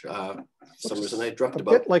 Which for some reason I dreamt a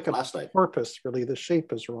about bit like last night. Porpoise, really. The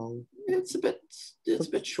shape is wrong. It's a bit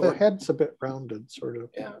short. The head's a bit rounded, sort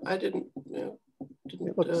of. Yeah, I didn't. It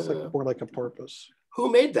looks more like a porpoise.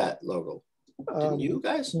 Who made that logo? Didn't you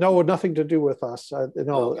guys? No, nothing to do with us.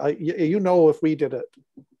 You know, if we did it,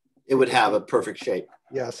 it would have a perfect shape.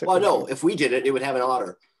 Yes. Well, no, if we did it, it would have an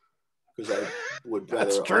otter. Because I would rather.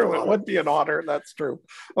 That's true. It would be an otter. That's true.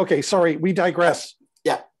 Okay, sorry, we digress.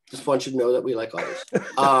 Yeah, just want you to know that we like otters.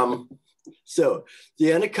 So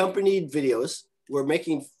the unaccompanied videos, we're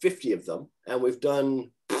making 50 of them, and we've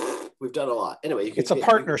done we've done a lot. Anyway, you can. It's a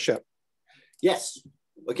partnership. Yes,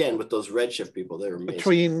 again with those Redshift people, they're amazing.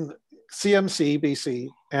 Between CMC BC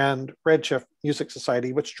and Redshift Music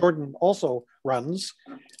Society, which Jordan also runs,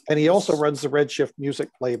 and he also runs the Redshift music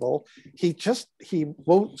label. He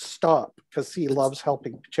won't stop because he loves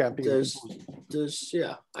helping champions.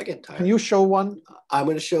 Yeah, I get tired. Can you show one? I'm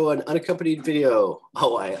going to show an unaccompanied video.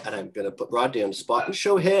 And I'm going to put Rodney on the spot and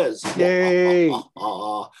show his. Yay! I'm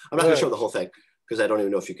not going to show the whole thing because I don't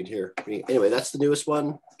even know if you can hear me. Anyway, that's the newest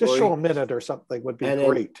one. Just show a minute or something would be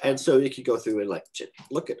great. And so you could go through and like,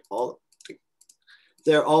 look at all.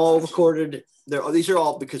 They're all recorded. These are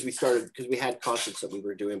all because we had concerts that we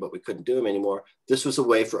were doing, but we couldn't do them anymore. This was a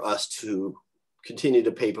way for us to continue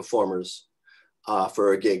to pay performers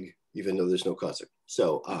for a gig, even though there's no concert.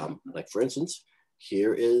 So like for instance,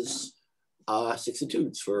 here is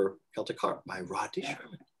 62s for Celtic Harp by Rodney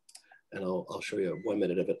Sherman. And I'll show you 1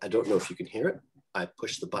 minute of it. I don't know if you can hear it. I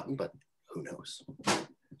pushed the button, but who knows?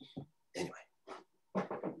 Anyway.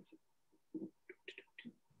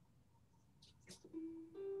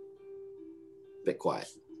 Bit quiet.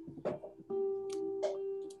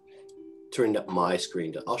 Turned up my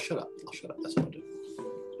screen to, I'll shut up. That's what I'll do.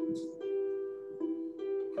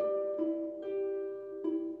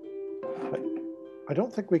 I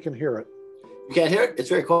don't think we can hear it. You can't hear it? It's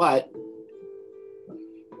very quiet.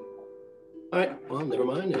 All right, well, never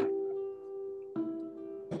mind then.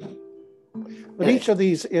 But each of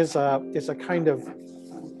these is a kind of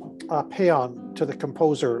paean to the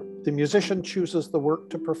composer. The musician chooses the work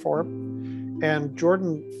to perform, and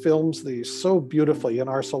Jordan films these so beautifully in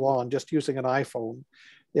our salon just using an iPhone.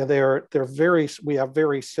 Yeah, we have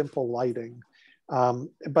very simple lighting,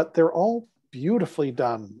 but they're all beautifully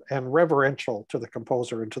done and reverential to the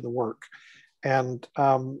composer and to the work. And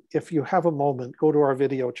if you have a moment, go to our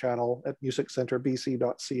video channel at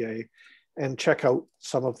musiccenterbc.ca and check out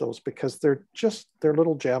some of those because they're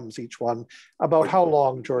little gems, each one. About how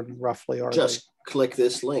long, Jordan, roughly are just they? Click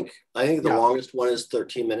this link. I think the longest one is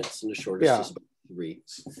 13 minutes and the shortest is about 3.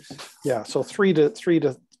 Yeah, so 3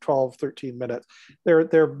 to 12, 13 minutes.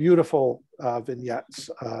 They're beautiful vignettes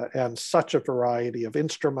and such a variety of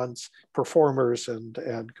instruments, performers,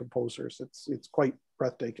 and composers. It's quite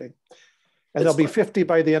breathtaking. And there'll be 50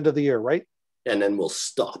 by the end of the year, right? And then we'll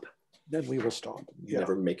stop. Then we will stop.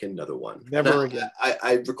 Never make another one. Never again.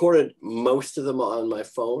 I recorded most of them on my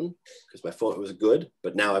phone because my phone was good,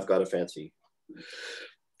 but now I've got a fancy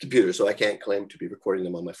computer, so I can't claim to be recording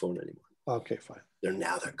them on my phone anymore. Okay, fine. They're good.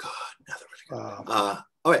 Now they're really good.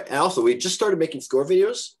 All right, and also we just started making score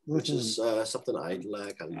videos, which is something I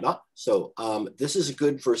like a lot. So this is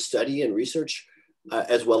good for study and research,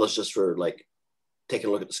 as well as just for like taking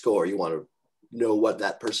a look at the score. You want to know what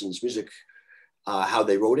that person's music, how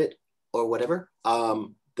they wrote it or whatever,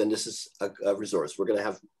 then this is a resource. We're going to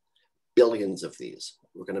have billions of these.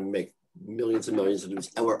 We're going to make millions and millions of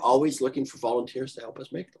these. And we're always looking for volunteers to help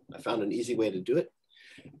us make them. I found an easy way to do it.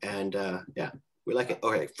 And yeah, we like it.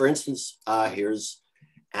 Okay, for instance, here's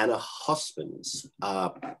Anna Husbands.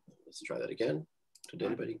 Let's try that again. Did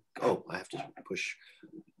anybody? Oh, I have to push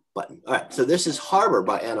button. All right, so this is Harbor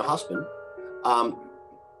by Anna Husband.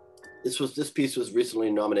 This piece was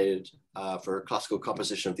recently nominated for Classical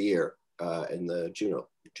Composition of the Year in the Juno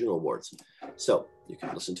Awards. So you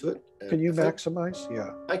can listen to it. Can you maximize?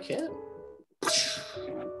 Yeah. I can.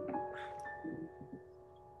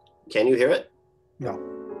 Can you hear it? No.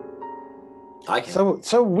 I can.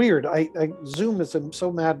 So weird. Zoom is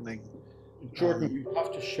so maddening. Jordan, you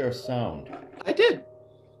have to share sound. I did.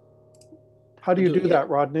 How do you do that,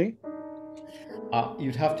 Rodney?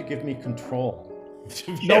 You'd have to give me control.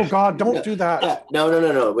 No, God, don't do that. Yeah.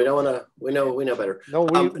 No. We don't want to. We know better. No,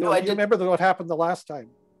 I remember what happened the last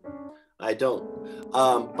time. I don't.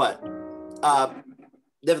 But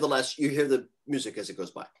nevertheless, you hear the music as it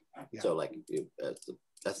goes by. Yeah. So like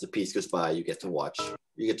as the piece goes by, you get to watch.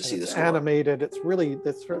 You get to see this animated.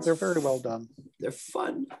 They're very well done. They're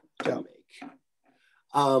fun to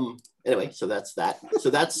make. Anyway, so that's that.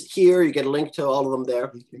 So that's here. You get a link to all of them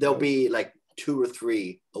there. There'll be like 2 or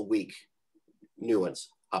 3 a week. New ones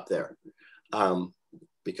up there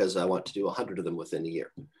because I want to do 100 of them within a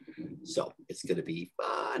year. So it's going to be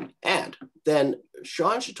fun. And then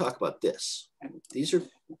Sean should talk about this. These are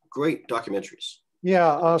great documentaries.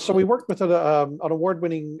 Yeah. So we worked with an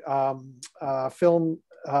award-winning film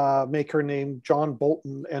maker named John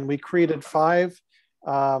Bolton, and we created 5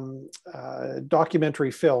 documentary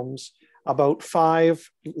films about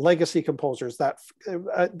 5 legacy composers that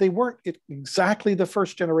they weren't exactly the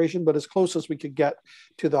first generation, but as close as we could get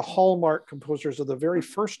to the hallmark composers of the very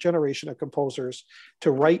first generation of composers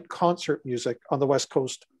to write concert music on the West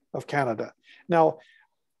Coast of Canada. Now,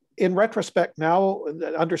 in retrospect now,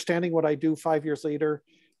 understanding what I do 5 years later,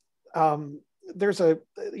 there's a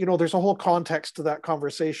whole context to that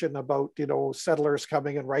conversation about, settlers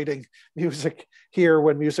coming and writing music here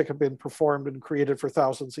when music had been performed and created for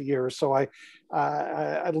thousands of years. So I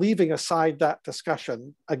leaving aside that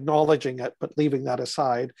discussion, acknowledging it, but leaving that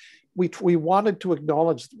aside, we wanted to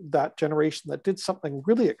acknowledge that generation that did something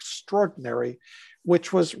really extraordinary,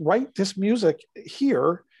 which was write this music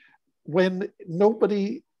here when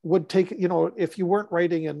nobody would take, if you weren't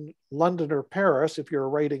writing in London or Paris, if you were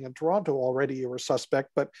writing in Toronto already, you were suspect,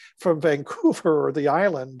 but from Vancouver or the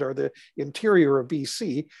island or the interior of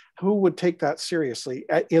BC, who would take that seriously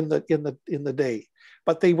in the day?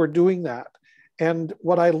 But they were doing that. And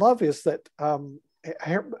what I love is that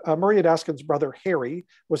Murray Daskin's brother, Harry,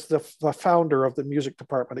 was the founder of the music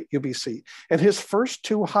department at UBC. And his first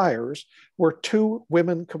 2 hires were 2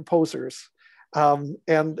 women composers,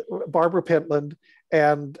 and Barbara Pentland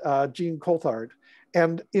and Jean Coulthard.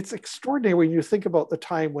 And it's extraordinary when you think about the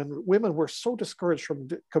time when women were so discouraged from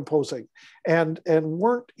composing and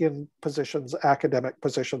weren't in academic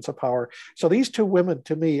positions of power. So these 2 women,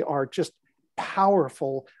 to me, are just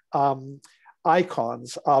powerful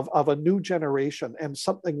icons of a new generation and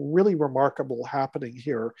something really remarkable happening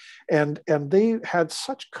here. And they had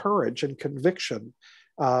such courage and conviction.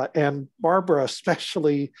 And Barbara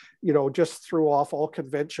especially, just threw off all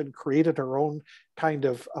convention, created her own kind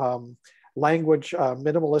of language,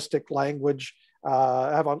 minimalistic language,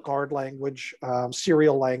 avant-garde language,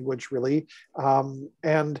 serial language, really.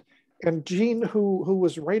 And Jean, who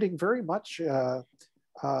was writing very much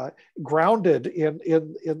grounded in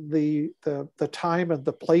the time and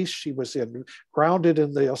the place she was in, grounded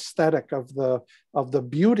in the aesthetic of the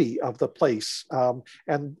beauty of the place.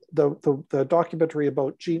 And the documentary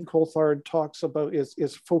about Jean Coulthard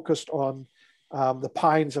is focused on The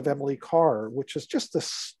Pines of Emily Carr, which is just a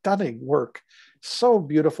stunning work, so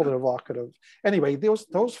beautiful and evocative. Anyway,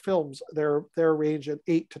 those films, they're range in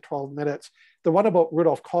 8 to 12 minutes. The one about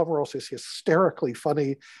Rudolf Komaros is hysterically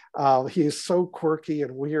funny. He is so quirky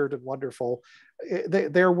and weird and wonderful.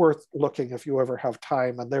 They're worth looking if you ever have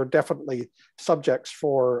time, and they're definitely subjects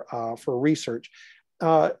for research.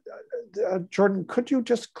 Jordan, could you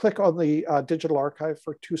just click on the digital archive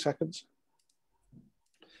for 2 seconds?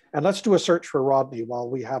 And let's do a search for Rodney while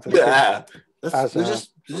we have it. Yeah, let's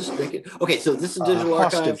just make it. Okay, so this is digital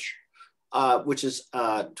archive, which is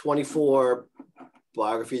 24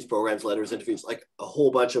 biographies, programs, letters, interviews, like a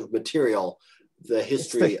whole bunch of material, the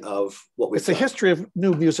history of what we've It's the history of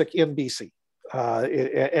new music in BC,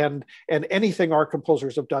 and anything our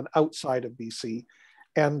composers have done outside of BC.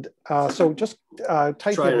 And so just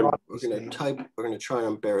type in Rodney's name. We're going to try and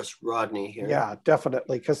embarrass Rodney here. Yeah,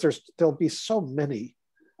 definitely, because there'll be so many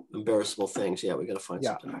embarrassable things. Yeah, we got to find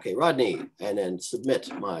something. Okay, Rodney, and then submit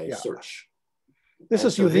my search. This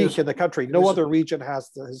is unique in the country. No other region has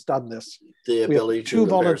done this. The ability to 2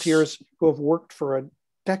 volunteers who have worked for a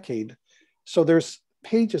decade. So there's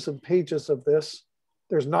pages and pages of this.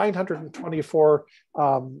 There's 924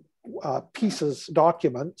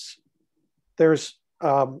 documents. There's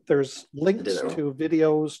links to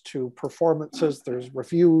videos, to performances. There's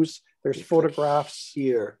reviews. There's photographs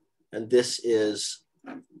here, and this is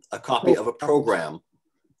a copy of a program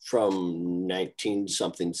from 19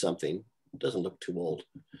 something. Doesn't look too old,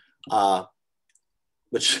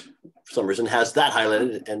 which for some reason has that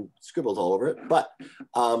highlighted and scribbled all over it. But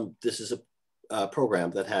this is a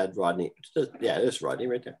program that had Rodney. Yeah, it is Rodney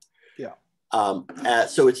right there. Yeah.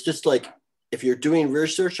 So it's just like, if you're doing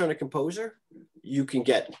research on a composer, you can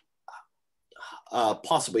get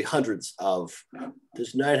possibly hundreds of,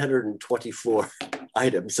 there's 924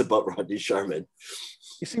 items about Rodney Sharman.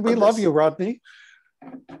 You see, we love you, Rodney.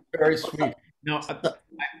 Very sweet. Now,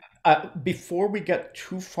 before we get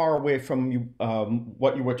too far away from you,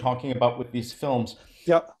 what you were talking about with these films,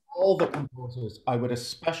 all the composers, I would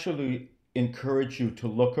especially encourage you to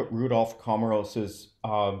look at Rudolf Komaros's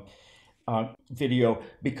video,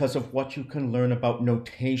 because of what you can learn about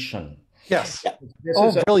notation. Yes. Yeah.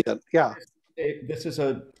 Brilliant. Yeah. This is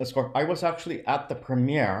a score. I was actually at the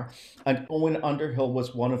premiere, and Owen Underhill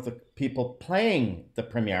was one of the people playing the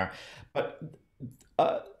premiere. But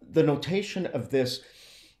the notation of this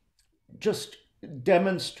just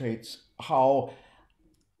demonstrates how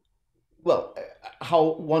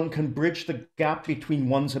one can bridge the gap between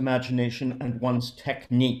one's imagination and one's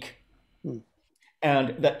technique.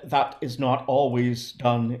 And that is not always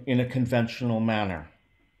done in a conventional manner.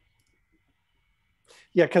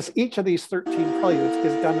 Yeah, because each of these 13 preludes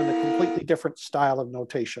is done in a completely different style of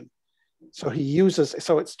notation. So he uses,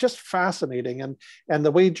 so it's just fascinating. And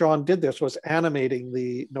the way John did this was animating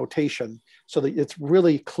the notation so that it's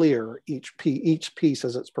really clear each piece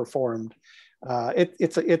as it's performed.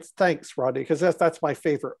 It's thanks, Rodney, because that's my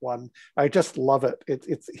favorite one. I just love it.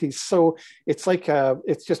 It's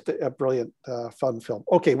just a brilliant, fun film.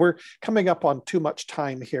 Okay, we're coming up on too much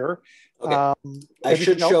time here. Okay. I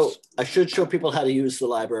should show people how to use the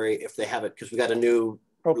library if they have it, because we got a new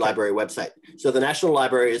library website. So the National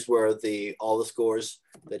Library is where all the scores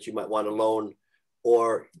that you might want to loan,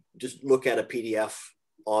 or just look at a PDF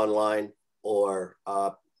online, or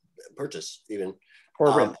purchase even,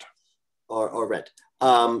 or rent. Or rent.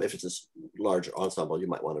 If it's a large ensemble, you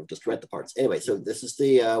might want to just rent the parts. Anyway, so this is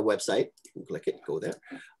the website. You can click it, go there.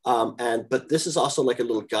 But this is also like a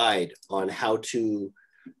little guide on how to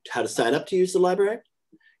sign up to use the library,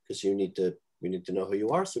 because we need to know who you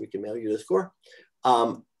are so we can mail you the score.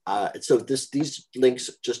 So these links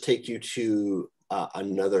just take you to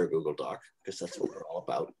another Google Doc, because that's what we're all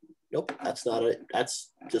about. Nope, that's not it.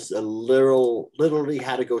 That's just a literally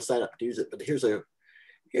how to go sign up to use it. But here's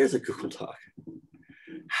a Google Doc.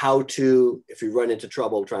 How to, if you run into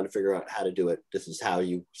trouble trying to figure out how to do it, this is how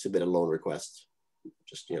you submit a loan request.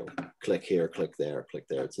 Just, click here, click there, click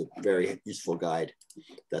there. It's a very useful guide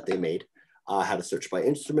that they made. How to search by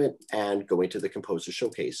instrument, and going to the Composer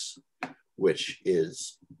Showcase, which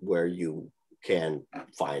is where you can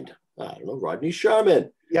find, I don't know, Rodney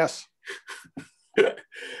Sharman. Yes.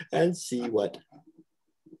 And see what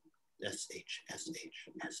SH.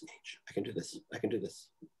 I can do this.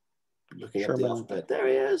 Looking Sherman. at the alphabet. There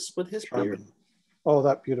he is with his beard. Oh,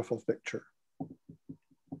 that beautiful picture.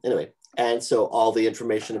 Anyway, and so all the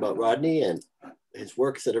information about Rodney and his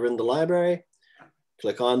works that are in the library,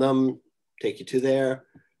 click on them, take you to there,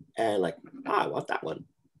 and I want that one.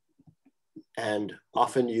 And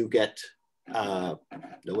often you get no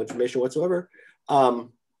information whatsoever,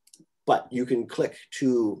 but you can click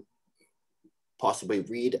to possibly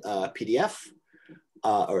read a PDF,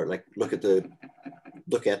 or look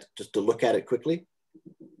at it quickly,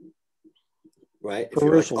 right? If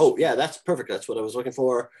you're like, oh yeah, that's perfect, that's what I was looking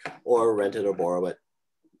for, or rent it or borrow it.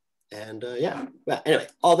 And yeah, well, anyway,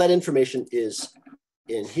 all that information is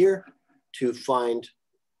in here to find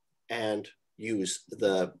and use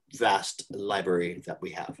the vast library that we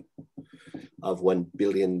have of 1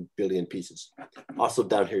 billion pieces. Also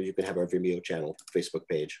down here, you can have our Vimeo channel, Facebook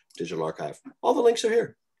page, digital archive. All the links are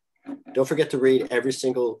here. Don't forget to read every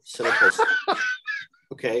single sentence.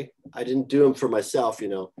 Okay, I didn't do them for myself,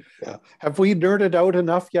 Yeah. Have we nerded out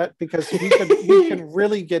enough yet? Because we can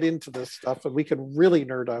really get into this stuff, and we can really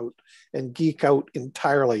nerd out and geek out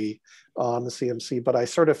entirely on the CMC, but I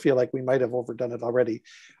sort of feel like we might have overdone it already.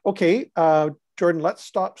 Okay, Jordan, let's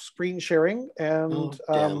stop screen sharing and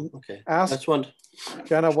ask that's one.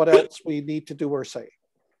 Jenna what else we need to do or say.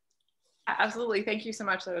 Absolutely. Thank you so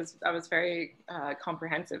much. That was very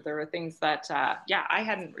comprehensive. There were things that, I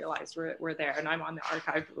hadn't realized were there, and I'm on the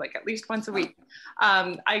archive at least once a week.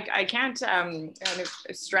 I can't kind of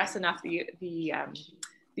stress enough the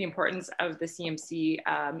importance of the CMC.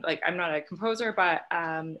 I'm not a composer, but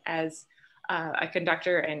as a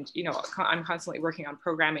conductor, and I'm constantly working on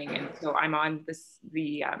programming, and so I'm on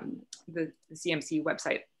the CMC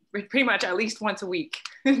website pretty much at least once a week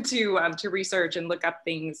to research and look up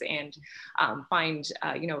things and find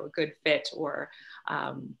a good fit, or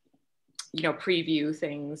preview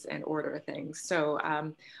things and order things. So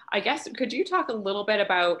I guess, could you talk a little bit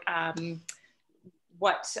about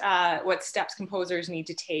what steps composers need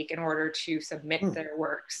to take in order to submit their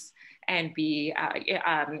works and be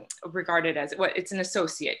regarded as it's an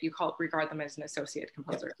associate? You regard them as an associate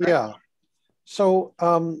composer, correct? Yeah. So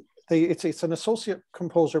it's an associate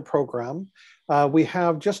composer program. We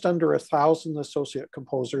have just under 1,000 associate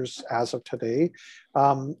composers as of today,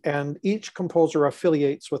 and each composer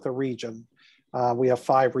affiliates with a region. We have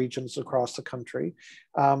 5 regions across the country,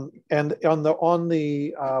 and on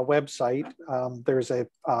the website there's a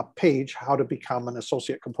page, how to become an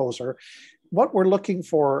associate composer. What we're looking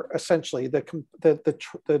for, essentially,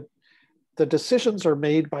 the decisions are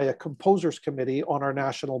made by a composers committee on our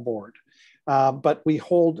national board. But we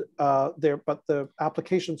hold but the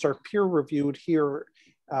applications are peer reviewed here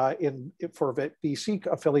for BC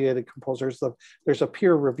affiliated composers. There's a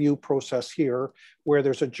peer review process here where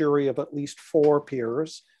there's a jury of at least 4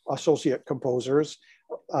 peers, associate composers,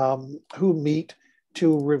 who meet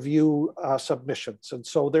to review submissions. And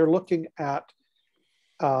so they're looking at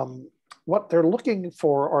what they're looking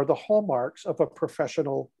for are the hallmarks of a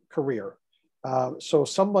professional career. So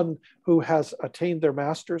someone who has attained their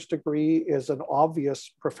master's degree is an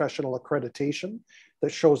obvious professional accreditation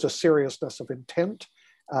that shows a seriousness of intent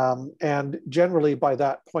And generally by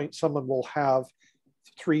that point, someone will have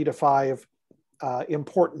 3 to 5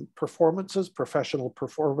 important performances, professional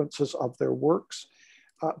performances of their works.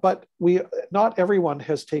 But not everyone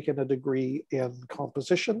has taken a degree in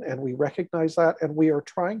composition, and we recognize that, and we are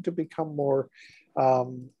trying to become more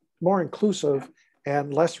inclusive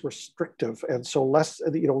and less restrictive. And so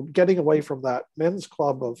getting away from that men's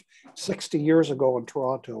club of 60 years ago in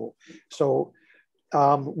Toronto. So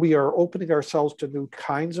we are opening ourselves to new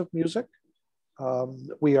kinds of music.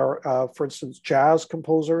 We are, for instance, jazz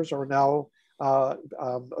composers are now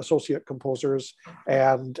associate composers,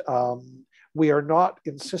 and we are not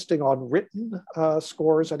insisting on written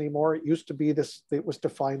scores anymore. It used to be this, it was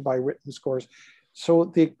defined by written scores. So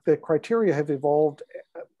the criteria have evolved,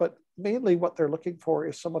 but mainly what they're looking for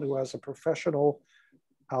is someone who has a professional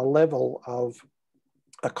level of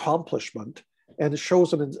accomplishment and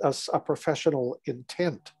shows a professional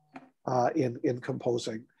intent in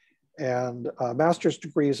composing. And a master's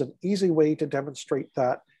degree is an easy way to demonstrate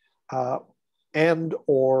that and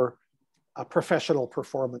or professional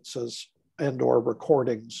performances and or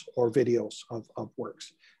recordings or videos of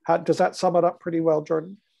works. Does that sum it up pretty well,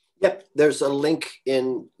 Jordan? Yep, there's a link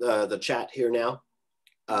in the chat here now,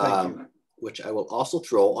 which I will also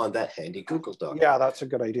throw on that handy Google Doc. Yeah, that's a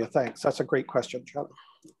good idea. Thanks. That's a great question, John.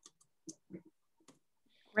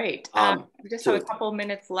 Great. We just have a couple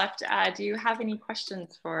minutes left. Do you have any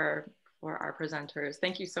questions for our presenters?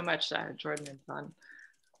 Thank you so much, Jordan and Sean.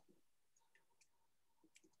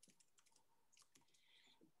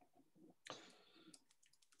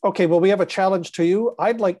 Okay, well, we have a challenge to you.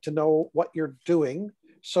 I'd like to know what you're doing.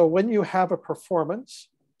 So when you have a performance,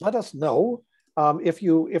 let us know. If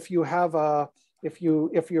you've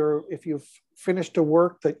finished a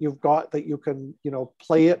work that you've got that you can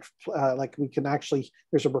play it, like we can actually,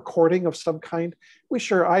 there's a recording of some kind.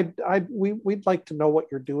 We'd like to know what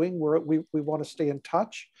you're doing. We want to stay in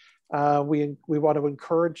touch. We want to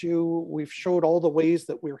encourage you. We've showed all the ways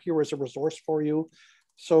that we're here as a resource for you.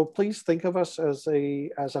 So please think of us as a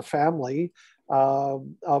family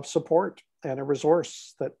of support and a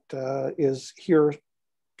resource that is here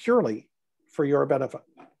purely for your benefit.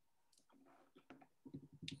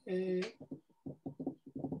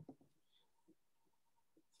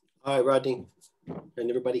 All right, Rodney and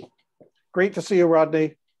everybody. Great to see you,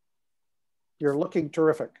 Rodney. You're looking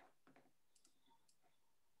terrific.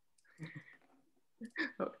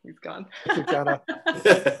 Oh, he's gone.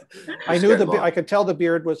 I knew I could tell the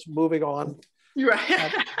beard was moving on. You're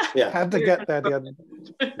right. Yeah. Had to get that in.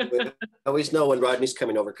 We always know when Rodney's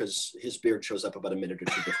coming over because his beard shows up about a minute or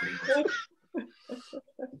two before he goes.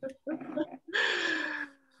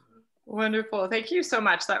 Wonderful. Thank you so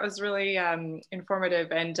much. That was really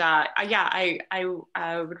informative. And yeah, I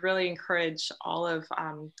would really encourage all of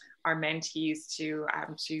our mentees to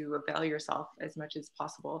avail yourself as much as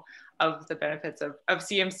possible of the benefits of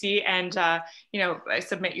CMC and,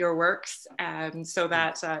 submit your works so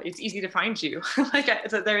that it's easy to find you.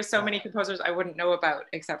 There's so many composers I wouldn't know about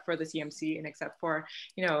except for the CMC and except for,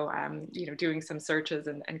 doing some searches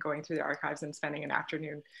and going through the archives and spending an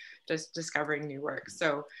afternoon just discovering new works.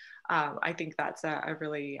 So I think that's a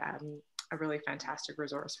really fantastic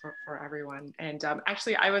resource for everyone. And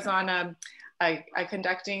actually, I was on a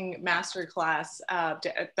conducting master class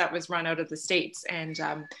that was run out of the States, and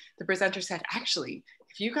the presenter said, actually,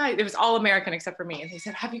 if you guys, it was all American except for me, and they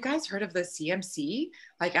said, have you guys heard of the CMC?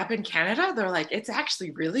 Like up in Canada, they're like, it's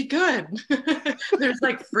actually really good. There's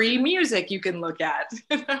like free music you can look at.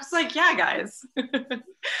 And I was like, yeah, guys.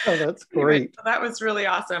 Oh, that's great. Anyway, so that was really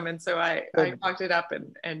awesome. And so I talked it up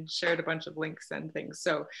and shared a bunch of links and things.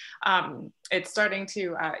 So it's starting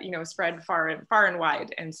to, spread far and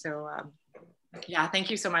wide. And so, yeah,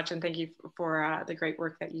 thank you so much. And thank you for the great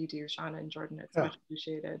work that you do, Sean and Jordan. It's much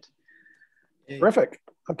appreciated. Terrific.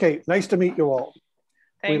 Okay, nice to meet you all.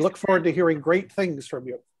 Thanks. We look forward to hearing great things from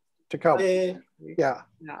you to come. Yeah.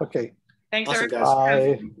 Okay. Thanks, awesome,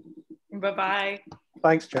 everybody. Bye. Bye-bye.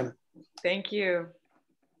 Thanks, Jenna. Thank you.